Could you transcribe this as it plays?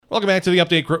Welcome back to the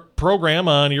update program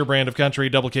on your brand of country,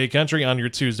 Double K Country, on your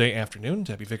Tuesday afternoon.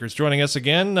 Debbie Vickers joining us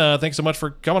again. Thanks so much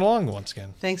for coming along once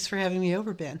again. Thanks for having me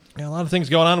over, Ben. Yeah, a lot of things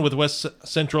going on with West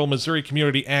Central Missouri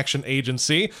Community Action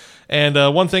Agency. And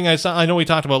one thing I know we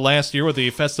talked about last year with the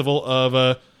Festival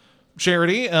of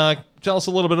Charity. Tell us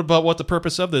a little bit about what the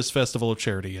purpose of this Festival of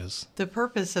Charity is. The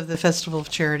purpose of the Festival of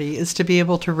Charity is to be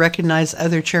able to recognize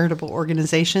other charitable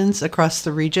organizations across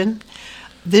the region.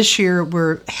 This year,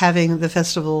 we're having the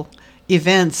festival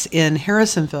events in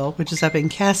Harrisonville, which is up in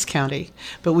Cass County,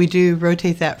 but we do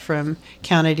rotate that from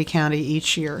county to county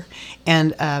each year.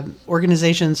 And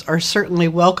organizations are certainly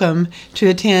welcome to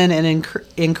attend and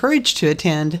encouraged to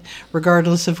attend,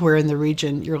 regardless of where in the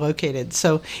region you're located.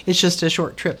 So it's just a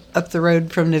short trip up the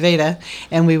road from Nevada,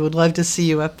 and we would love to see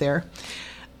you up there.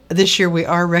 This year, we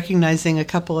are recognizing a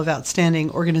couple of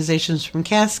outstanding organizations from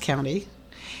Cass County,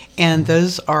 and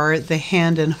those are the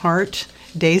Hand and Heart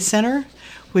Day Center,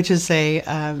 which is a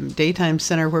daytime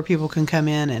center where people can come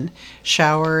in and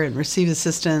shower and receive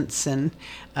assistance and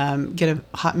get a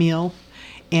hot meal.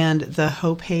 And the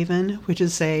Hope Haven, which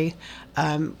is a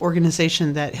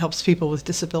organization that helps people with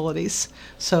disabilities.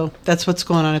 So that's what's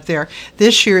going on up there.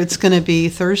 This year it's going to be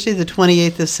Thursday the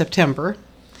 28th of September,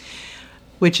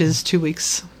 which is 2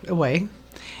 weeks away.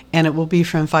 And it will be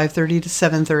from 5:30 to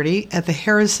 7:30 at the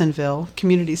Harrisonville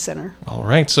Community Center. All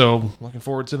right, so looking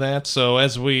forward to that. So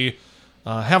as we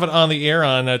have it on the air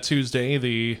on Tuesday,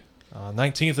 the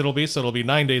 19th, it'll be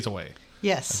 9 days away.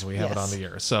 Yes, as we have it on the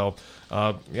air. So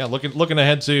looking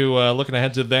ahead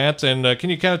to that. And can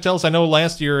you kind of tell us? I know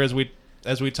last year as we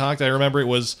talked, I remember it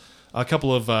was a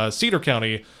couple of Cedar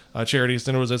County charities,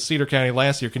 and it was at Cedar County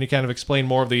last year. Can you kind of explain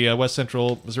more of the West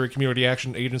Central Missouri Community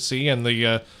Action Agency and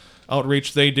the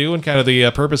outreach they do and kind of the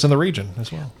purpose in the region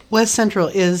as well? West Central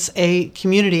is a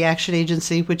community action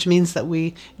agency, which means that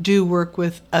we do work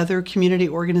with other community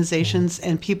organizations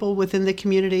and people within the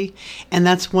community. And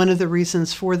that's one of the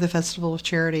reasons for the Festival of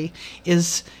Charity,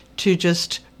 is to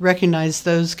just recognize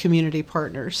those community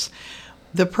partners.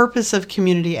 The purpose of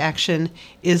community action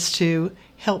is to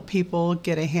help people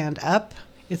get a hand up.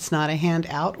 It's not a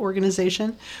handout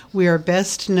organization. We are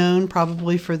best known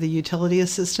probably for the utility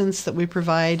assistance that we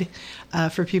provide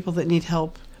for people that need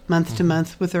help month to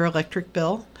month with their electric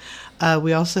bill.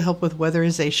 We also help with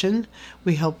weatherization.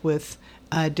 We help with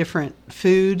different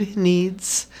food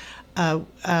needs.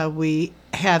 We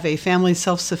have a family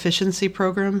self-sufficiency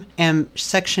program and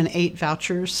Section 8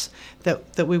 vouchers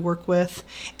that we work with.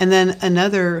 And then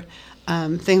another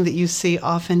thing that you see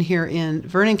often here in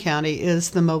Vernon County is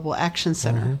the Mobile Action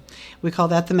Center. Mm-hmm. We call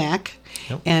that the MAC,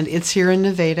 yep. And it's here in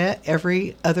Nevada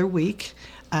every other week.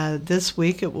 This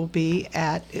week it will be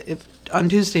on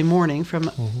Tuesday morning from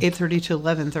 8:30 to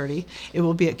 11:30. It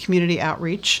will be at Community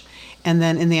Outreach, and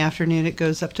then in the afternoon it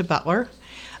goes up to Butler.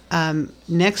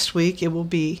 Next week it will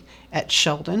be at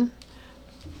Sheldon.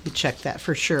 Let me check that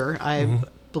for sure. I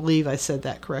believe I said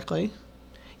that correctly.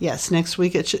 Yes, next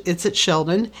week it's at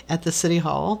Sheldon at the City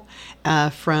Hall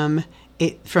from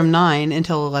 9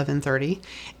 until 11:30,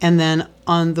 and then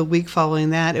on the week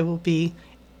following that it will be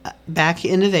back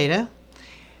in Nevada.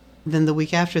 Then the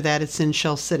week after that it's in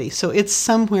Shell City. So it's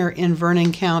somewhere in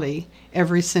Vernon County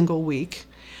every single week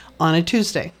on a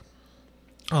Tuesday.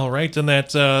 All right, and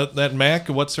that MAC,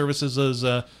 what services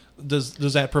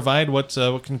does that provide? What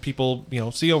can people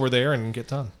see over there and get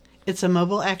done? It's a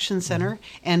mobile action center,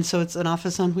 and so it's an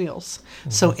office on wheels.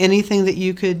 So anything that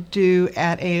you could do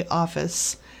at a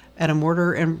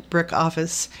mortar and brick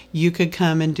office, you could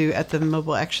come and do at the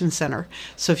mobile action center.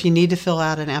 So if you need to fill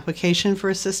out an application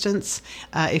for assistance,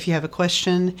 if you have a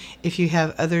question, if you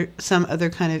have some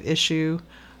other kind of issue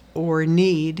or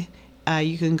need,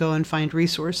 you can go and find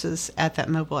resources at that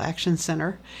mobile action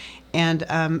center.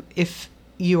 And if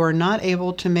you are not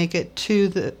able to make it to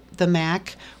the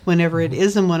MAC whenever it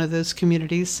is in one of those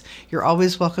communities, you're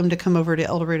always welcome to come over to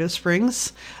El Dorado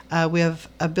Springs. We have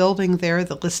a building there,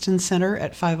 the Liston Center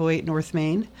at 508 North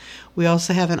Main. We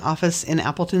also have an office in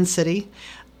Appleton City,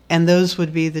 and those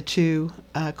would be the two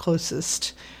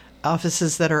closest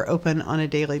offices that are open on a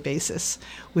daily basis.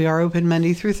 We are open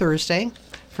Monday through Thursday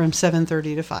from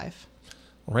 7:30 to 5.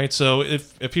 Right, so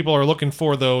if people are looking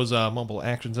for those mobile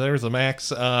actions, there's the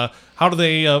MAX. How do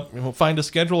they find a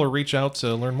schedule or reach out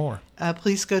to learn more?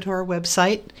 Please go to our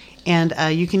website, and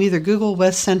you can either Google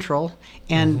West Central,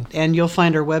 and you'll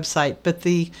find our website. But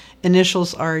the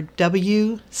initials are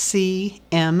WCMCAA.org,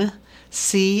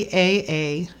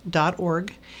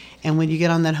 and when you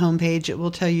get on that homepage, it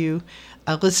will tell you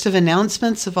a list of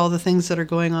announcements of all the things that are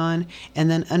going on, and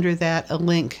then under that, a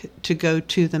link to go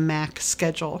to the MAC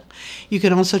schedule. You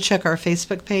can also check our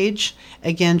Facebook page.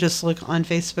 Again, just look on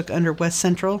Facebook under West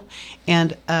Central,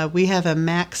 and we have a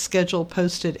MAC schedule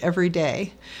posted every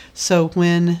day. So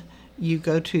when you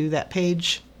go to that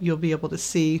page, you'll be able to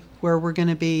see where we're going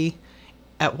to be,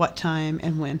 at what time,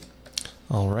 and when.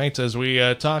 All right. As we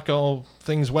talk all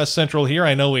things West Central here,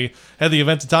 I know we had the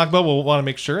event to talk about. We'll want to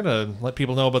make sure to let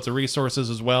people know about the resources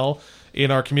as well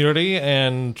in our community.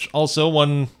 And also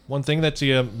one thing that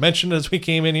you mentioned as we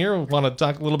came in here, we want to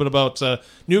talk a little bit about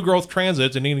New Growth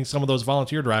Transit and needing some of those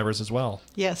volunteer drivers as well.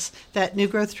 Yes, that New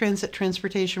Growth Transit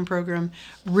Transportation Program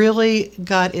really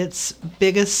got its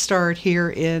biggest start here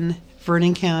in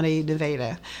Vernon County,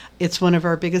 Nevada. It's one of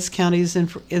our biggest counties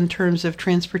in terms of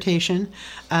transportation.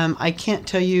 I can't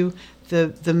tell you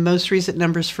the most recent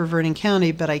numbers for Vernon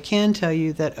County, but I can tell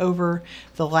you that over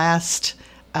the last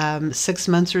 6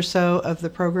 months or so of the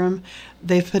program,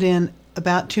 they've put in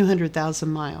about 200,000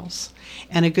 miles.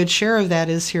 And a good share of that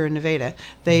is here in Nevada.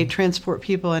 They transport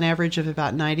people an average of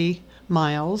about 90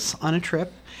 miles on a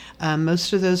trip.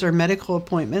 Most of those are medical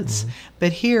appointments,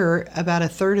 but here about a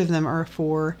third of them are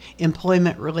for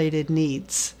employment-related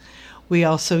needs. We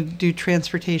also do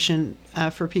transportation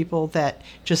for people that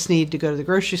just need to go to the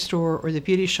grocery store or the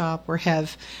beauty shop or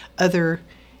have other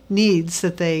needs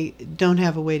that they don't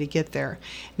have a way to get there.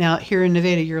 Now, here in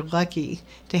Nevada, you're lucky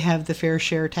to have the Fair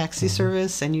Share taxi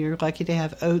service, and you're lucky to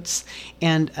have OATS,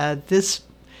 and this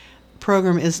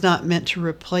program is not meant to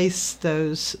replace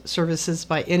those services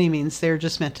by any means. They're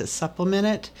just meant to supplement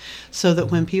it, so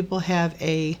that when people have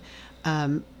a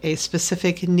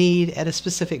specific need at a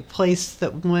specific place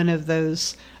that one of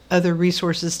those other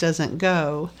resources doesn't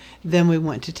go, then we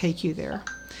want to take you there.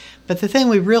 But the thing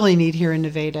we really need here in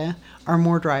Nevada are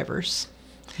more drivers.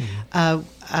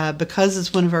 Because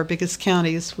it's one of our biggest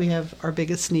counties, we have our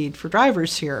biggest need for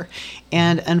drivers here.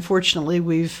 And unfortunately,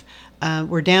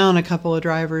 we're down a couple of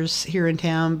drivers here in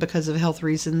town because of health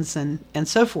reasons and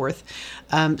so forth.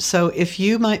 So if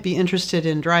you might be interested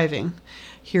in driving,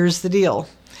 here's the deal.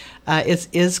 It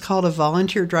is called a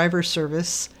volunteer driver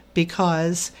service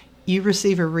because you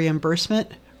receive a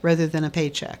reimbursement rather than a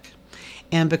paycheck.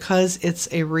 And because it's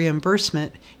a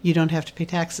reimbursement, you don't have to pay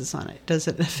taxes on it. It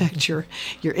doesn't affect your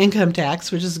income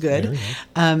tax, which is good.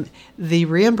 The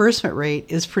reimbursement rate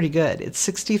is pretty good. It's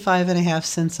 65.5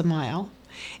 cents a mile,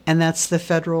 and that's the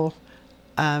federal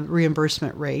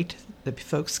reimbursement rate that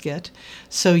folks get.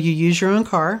 So you use your own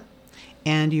car,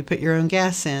 and you put your own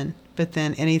gas in, but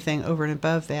then anything over and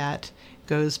above that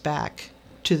goes back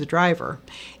to the driver.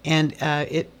 And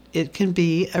it can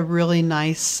be a really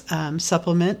nice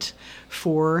supplement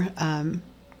for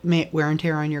wear and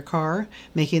tear on your car,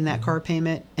 making that car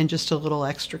payment, and just a little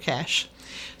extra cash.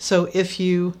 So if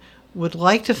you would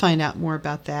like to find out more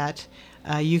about that,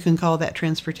 you can call that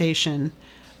transportation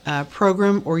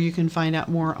program, or you can find out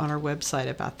more on our website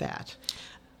about that.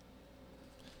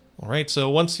 All right. So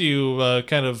once you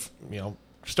kind of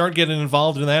start getting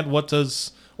involved in that, what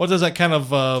does that kind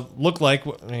of look like?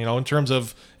 In terms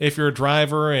of if you're a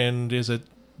driver, and is it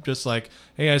just like,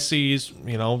 hey, I see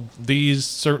these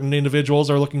certain individuals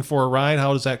are looking for a ride?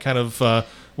 How does that kind of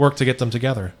work to get them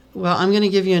together? Well, I'm going to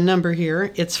give you a number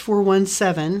here. It's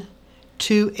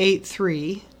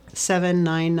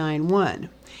 417-283-7991.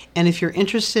 And if you're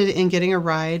interested in getting a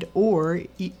ride or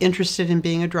interested in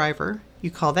being a driver,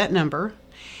 you call that number.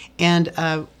 And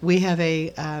we have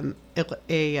a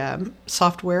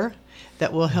software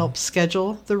that will help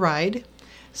schedule the ride.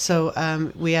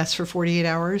 So we ask for 48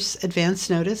 hours advance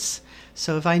notice.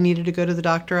 So if I needed to go to the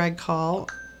doctor, I'd call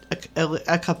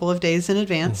a couple of days in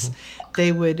advance.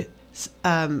 They would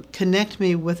connect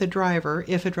me with a driver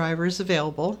if a driver is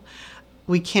available.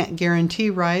 We can't guarantee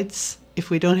rides if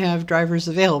we don't have drivers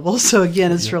available. So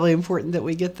again, it's really important that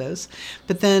we get those.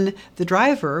 But then the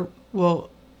driver will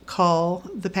call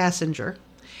the passenger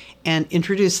and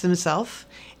introduce themselves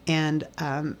and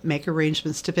make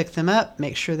arrangements to pick them up,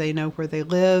 make sure they know where they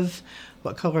live,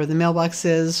 what color the mailbox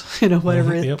is,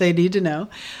 whatever they need to know.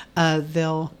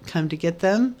 They'll come to get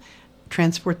them,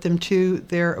 transport them to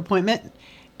their appointment,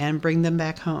 and bring them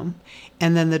back home.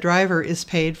 And then the driver is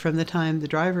paid from the time the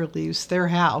driver leaves their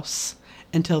house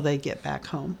until they get back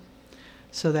home.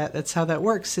 So that's how that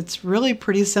works. It's really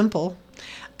pretty simple.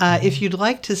 If you'd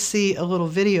like to see a little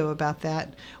video about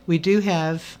that, we do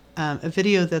have a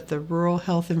video that the Rural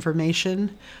Health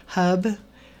Information Hub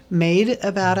made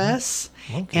about us.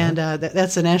 Okay. And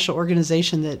that's a national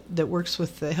organization that works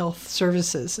with the Health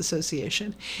Services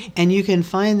Association. And you can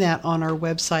find that on our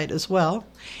website as well.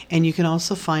 And you can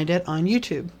also find it on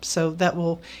YouTube. So that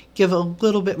will give a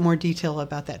little bit more detail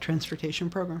about that transportation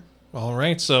program. All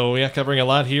right. So, yeah, covering a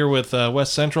lot here with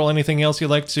West Central. Anything else you'd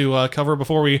like to cover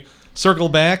before we circle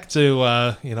back to,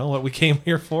 what we came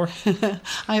here for?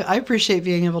 I appreciate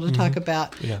being able to talk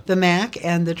about the MAC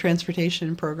and the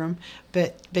transportation program.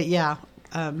 But yeah,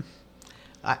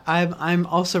 I'm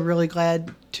also really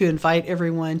glad to invite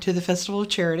everyone to the Festival of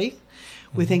Charity.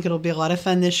 We think it'll be a lot of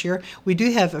fun this year. We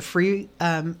do have a free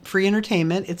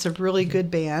entertainment. It's a really good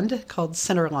band called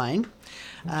Centerline.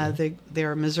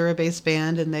 They're a Missouri-based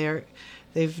band, and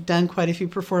they've done quite a few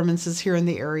performances here in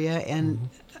the area and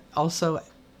also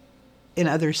in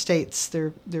other states.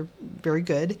 They're very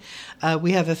good.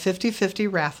 We have a 50-50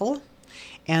 raffle,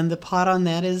 and the pot on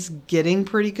that is getting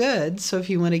pretty good. So if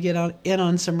you want to get in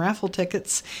on some raffle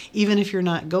tickets, even if you're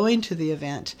not going to the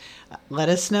event, let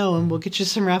us know and we'll get you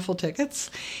some raffle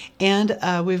tickets. And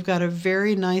we've got a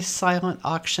very nice silent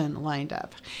auction lined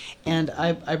up. And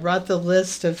I brought the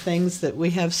list of things that we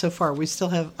have so far. We still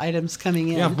have items coming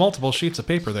in. Yeah, multiple sheets of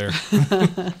paper there.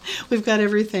 We've got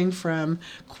everything from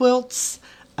quilts,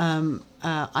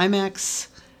 IMAX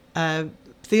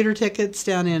theater tickets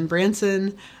down in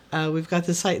Branson. We've got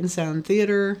the Sight and Sound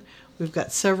Theater. We've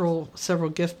got several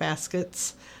gift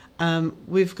baskets.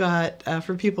 We've got,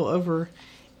 for people over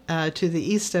to the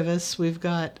east of us, we've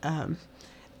got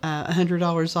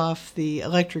 $100 off the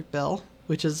electric bill,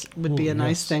 which would be a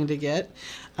nice thing to get.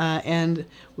 And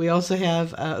we also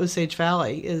have Osage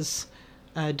Valley is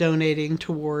donating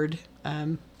toward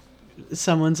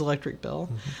someone's electric bill.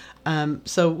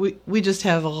 So we just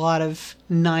have a lot of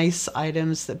nice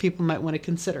items that people might want to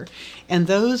consider. And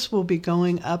those will be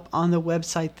going up on the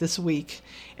website this week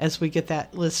as we get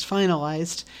that list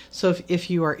finalized. So if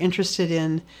you are interested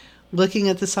in looking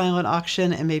at the silent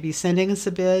auction and maybe sending us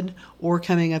a bid or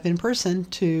coming up in person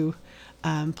to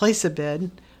place a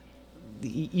bid,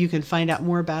 you can find out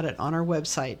more about it on our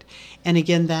website. And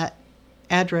again, that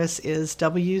address is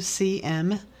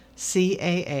wcmcaa.org.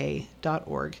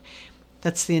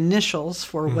 That's the initials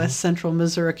for West Central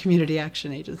Missouri Community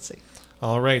Action Agency.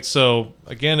 All right. So,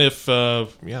 again, if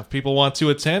people want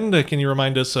to attend, can you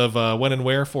remind us of when and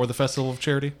where for the Festival of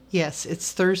Charity? Yes,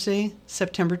 it's Thursday,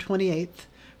 September 28th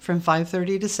from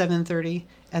 5:30 to 7:30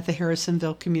 at the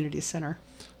Harrisonville Community Center.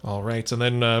 All right. And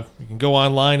then you can go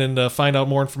online and find out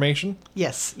more information?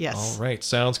 Yes. All right.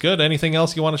 Sounds good. Anything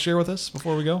else you want to share with us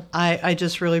before we go? I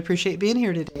just really appreciate being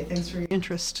here today. Thanks for your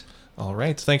interest. All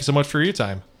right. Thank you so much for your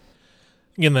time.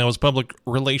 Again, that was Public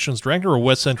Relations Director of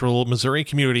West Central Missouri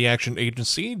Community Action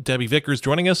Agency, Debbie Vickers,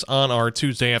 joining us on our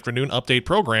Tuesday afternoon update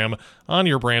program on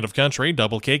your brand of country,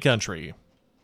 Double K Country.